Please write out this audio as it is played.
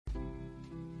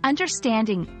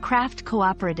Understanding Craft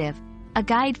Cooperative, a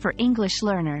guide for English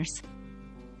learners.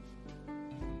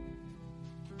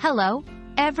 Hello,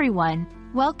 everyone.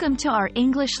 Welcome to our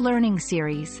English learning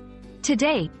series.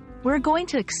 Today, we're going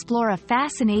to explore a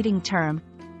fascinating term,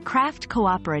 craft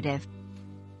cooperative.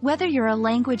 Whether you're a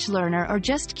language learner or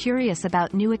just curious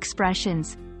about new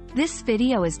expressions, this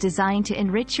video is designed to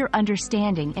enrich your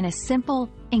understanding in a simple,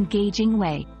 engaging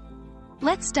way.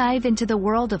 Let's dive into the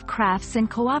world of crafts and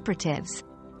cooperatives.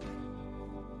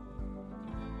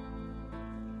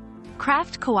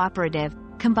 Craft cooperative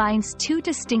combines two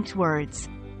distinct words,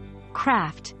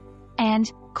 craft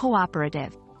and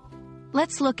cooperative.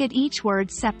 Let's look at each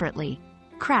word separately.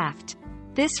 Craft.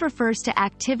 This refers to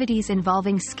activities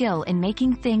involving skill in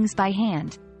making things by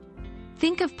hand.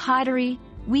 Think of pottery,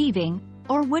 weaving,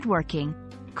 or woodworking.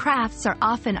 Crafts are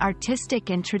often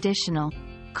artistic and traditional.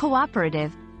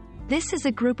 Cooperative. This is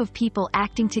a group of people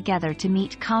acting together to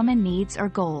meet common needs or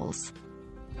goals.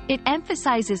 It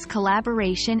emphasizes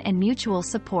collaboration and mutual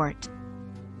support.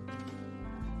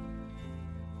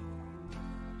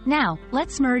 Now,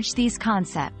 let's merge these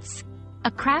concepts.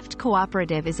 A craft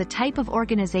cooperative is a type of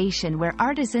organization where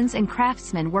artisans and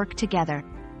craftsmen work together.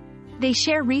 They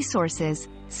share resources,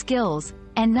 skills,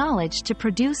 and knowledge to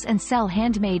produce and sell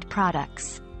handmade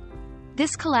products.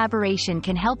 This collaboration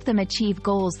can help them achieve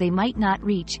goals they might not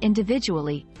reach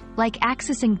individually, like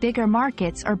accessing bigger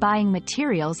markets or buying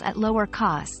materials at lower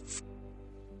costs.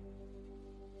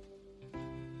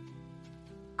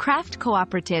 Craft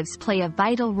cooperatives play a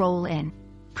vital role in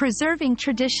preserving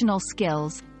traditional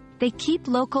skills. They keep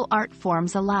local art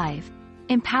forms alive,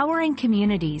 empowering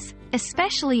communities,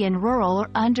 especially in rural or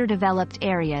underdeveloped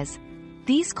areas.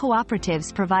 These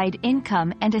cooperatives provide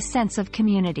income and a sense of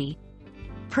community.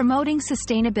 Promoting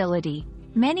sustainability.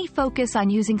 Many focus on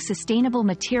using sustainable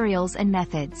materials and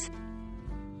methods.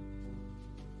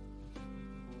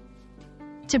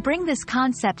 To bring this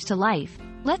concept to life,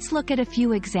 let's look at a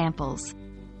few examples.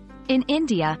 In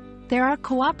India, there are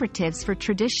cooperatives for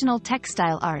traditional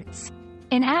textile arts.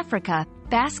 In Africa,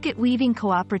 basket weaving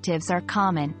cooperatives are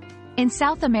common. In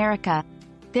South America,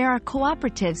 there are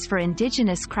cooperatives for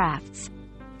indigenous crafts.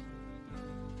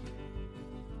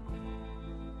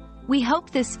 We hope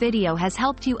this video has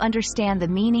helped you understand the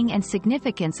meaning and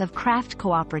significance of craft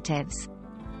cooperatives.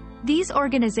 These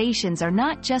organizations are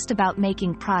not just about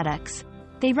making products.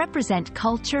 They represent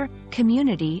culture,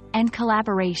 community, and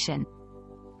collaboration.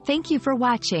 Thank you for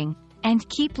watching, and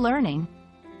keep learning.